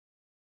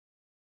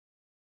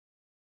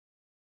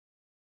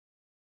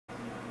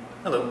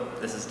Hello,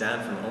 this is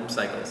Dan from Home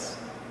Cycles.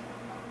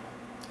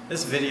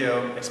 This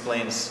video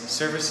explains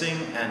servicing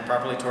and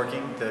properly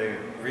torquing the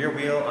rear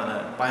wheel on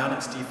a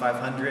BionX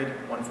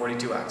D500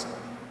 142 axle.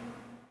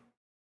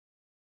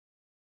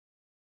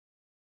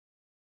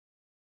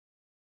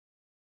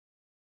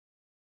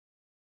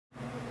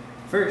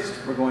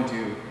 First, we're going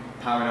to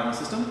power down the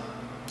system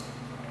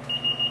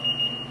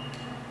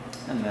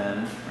and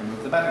then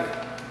remove the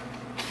battery.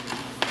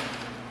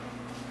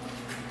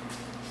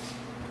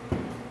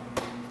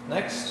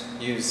 Next,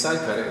 use side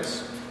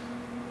cutters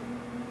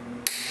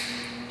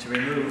to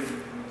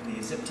remove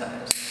the zip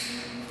ties.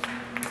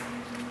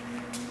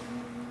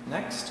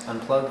 Next,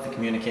 unplug the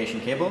communication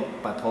cable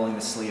by pulling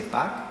the sleeve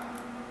back.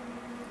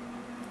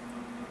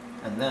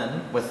 And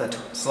then, with a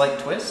slight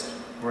twist,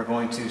 we're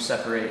going to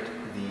separate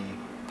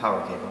the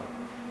power cable.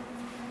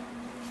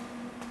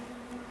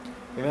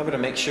 Remember to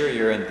make sure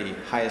you're in the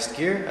highest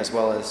gear as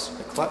well as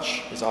the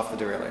clutch is off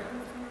the derailleur.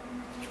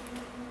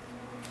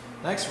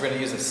 Next, we're going to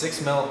use a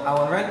 6mm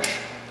Allen wrench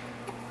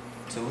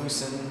to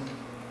loosen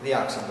the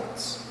axle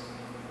bolts.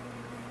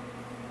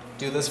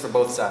 Do this for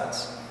both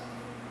sides.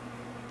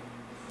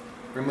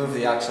 Remove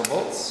the axle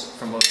bolts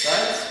from both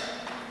sides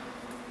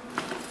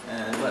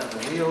and let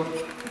the wheel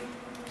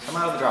come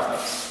out of the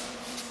dropouts.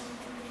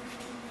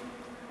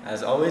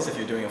 As always, if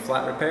you're doing a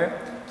flat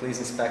repair, please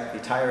inspect the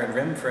tire and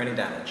rim for any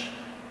damage.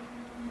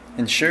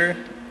 Ensure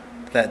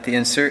that the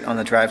insert on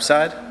the drive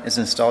side is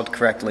installed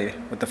correctly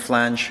with the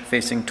flange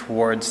facing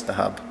towards the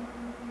hub.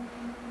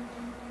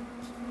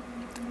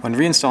 When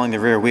reinstalling the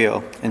rear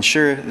wheel,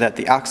 ensure that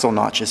the axle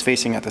notch is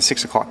facing at the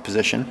 6 o'clock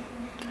position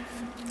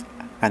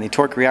and the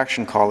torque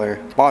reaction collar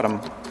bottom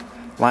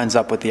lines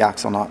up with the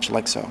axle notch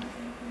like so.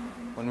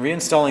 When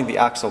reinstalling the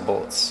axle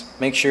bolts,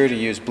 make sure to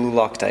use blue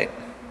Loctite.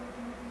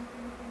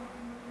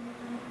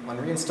 When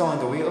reinstalling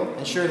the wheel,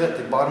 ensure that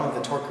the bottom of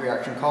the torque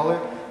reaction collar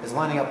is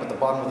lining up with the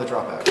bottom of the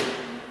dropout.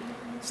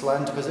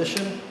 Slide into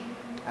position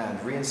and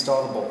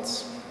reinstall the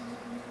bolts.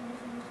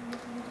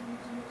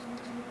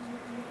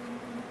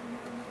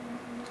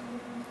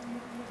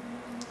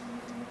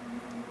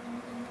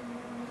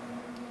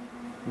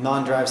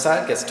 Non-drive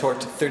side gets torqued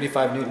to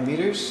 35 Newton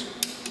meters.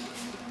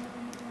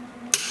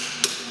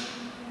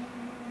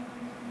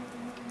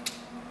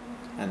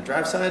 And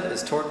drive side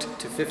is torqued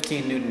to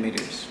 15 Newton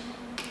meters.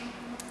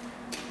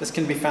 This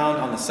can be found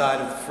on the side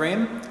of the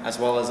frame as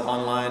well as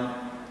online.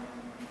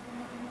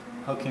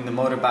 Hooking the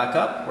motor back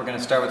up, we're going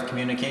to start with the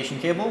communication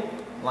cable.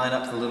 Line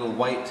up the little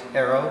white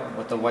arrow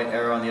with the white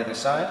arrow on the other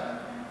side.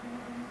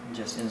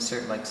 Just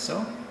insert like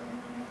so.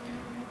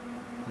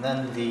 And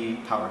then the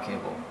power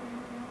cable.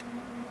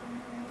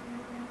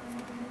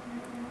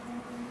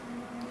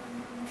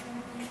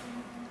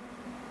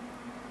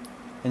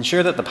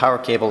 Ensure that the power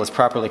cable is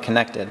properly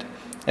connected.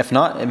 If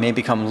not, it may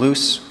become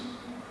loose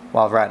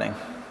while riding.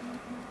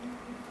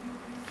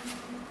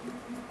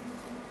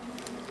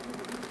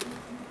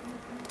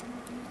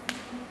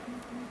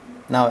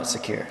 Now it's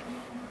secure.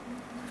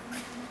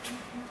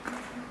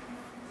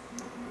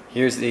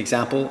 Here's the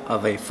example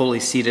of a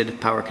fully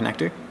seated power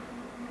connector.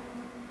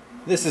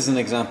 This is an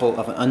example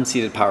of an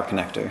unseated power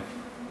connector.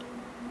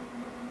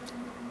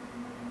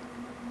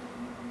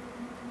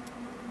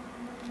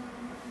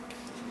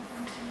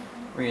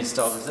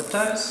 Reinstall the zip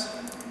ties.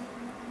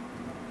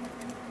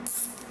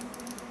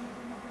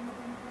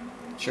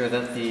 Ensure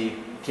that the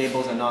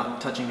cables are not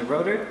touching the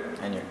rotor,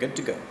 and you're good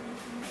to go.